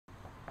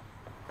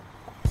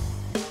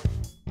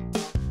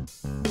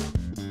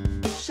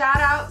Shout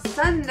Out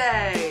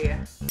Sunday.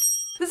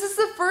 This is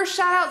the first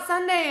Shout Out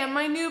Sunday in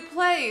my new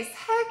place.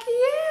 Heck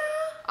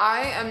yeah!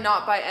 I am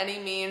not by any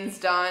means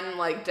done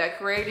like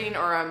decorating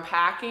or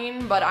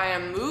unpacking, but I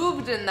am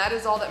moved and that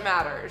is all that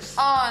matters.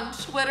 On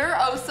Twitter,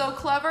 Oh So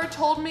Clever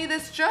told me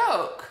this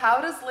joke.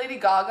 How does Lady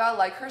Gaga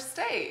like her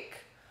steak?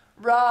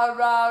 Rah,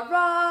 rah,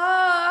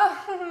 rah.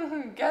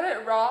 Get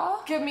it,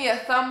 raw? Give me a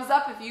thumbs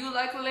up if you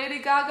like Lady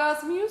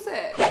Gaga's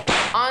music.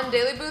 On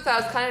DAILYBOOTH, I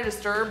was kind of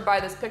disturbed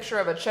by this picture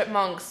of a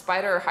chipmunk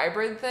spider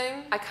hybrid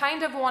thing. I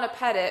kind of want to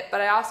pet it,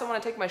 but I also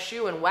want to take my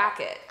shoe and whack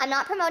it. I'm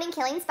not promoting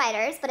killing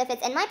spiders, but if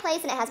it's in my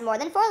place and it has more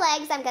than 4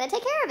 legs, I'm gonna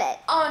take care of it.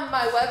 On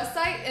my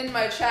website, in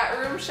my chat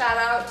room, shout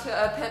out to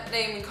a pimp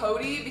named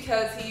Cody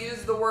because he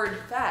used the word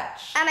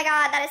fetch. Oh my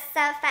god, that is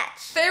so fetch.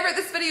 Favorite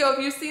this video if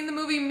you've seen the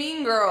movie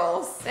Mean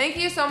Girls. Thank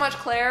you so much,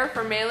 Claire,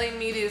 for mailing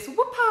me these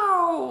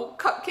whoop-pow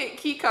cupcake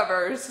key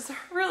covers. It's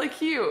really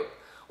cute.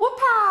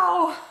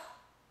 Whoop-pow!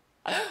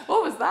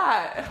 What was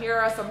that? Here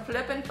are some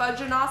flippin'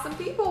 fudgin' awesome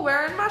people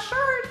wearing my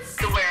shirts.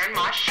 They're wearing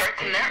my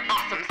shirts and they're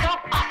awesome, so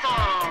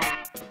awesome.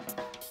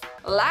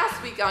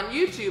 Last week on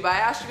YouTube, I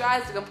asked you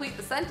guys to complete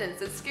the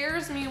sentence. It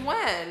scares me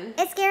when.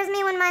 It scares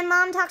me when my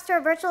mom talks to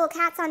her virtual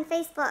cats on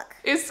Facebook.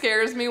 It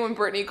scares me when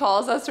Brittany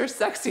calls us her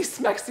sexy,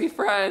 smexy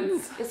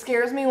friends. It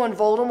scares me when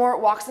Voldemort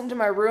walks into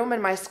my room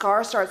and my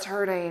scar starts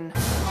hurting.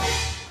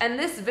 And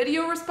this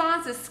video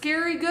response is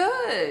scary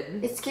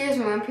good. It scares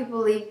me when people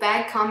leave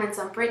bad comments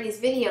on Brittany's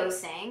videos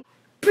saying,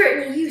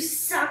 Brittany, you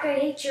suck, I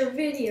hate your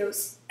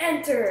videos.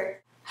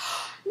 Enter.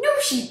 no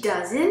she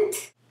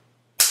doesn't.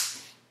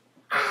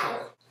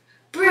 Ow.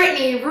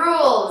 Brittany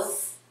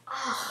rules.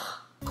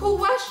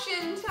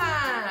 Question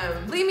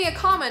time. Leave me a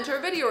comment or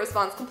a video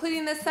response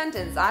completing this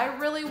sentence. I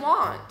really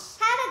want.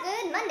 Have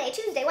a good Monday,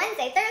 Tuesday,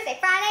 Wednesday, Thursday,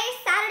 Friday,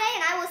 Saturday,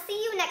 and I will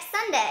see you next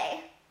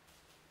Sunday.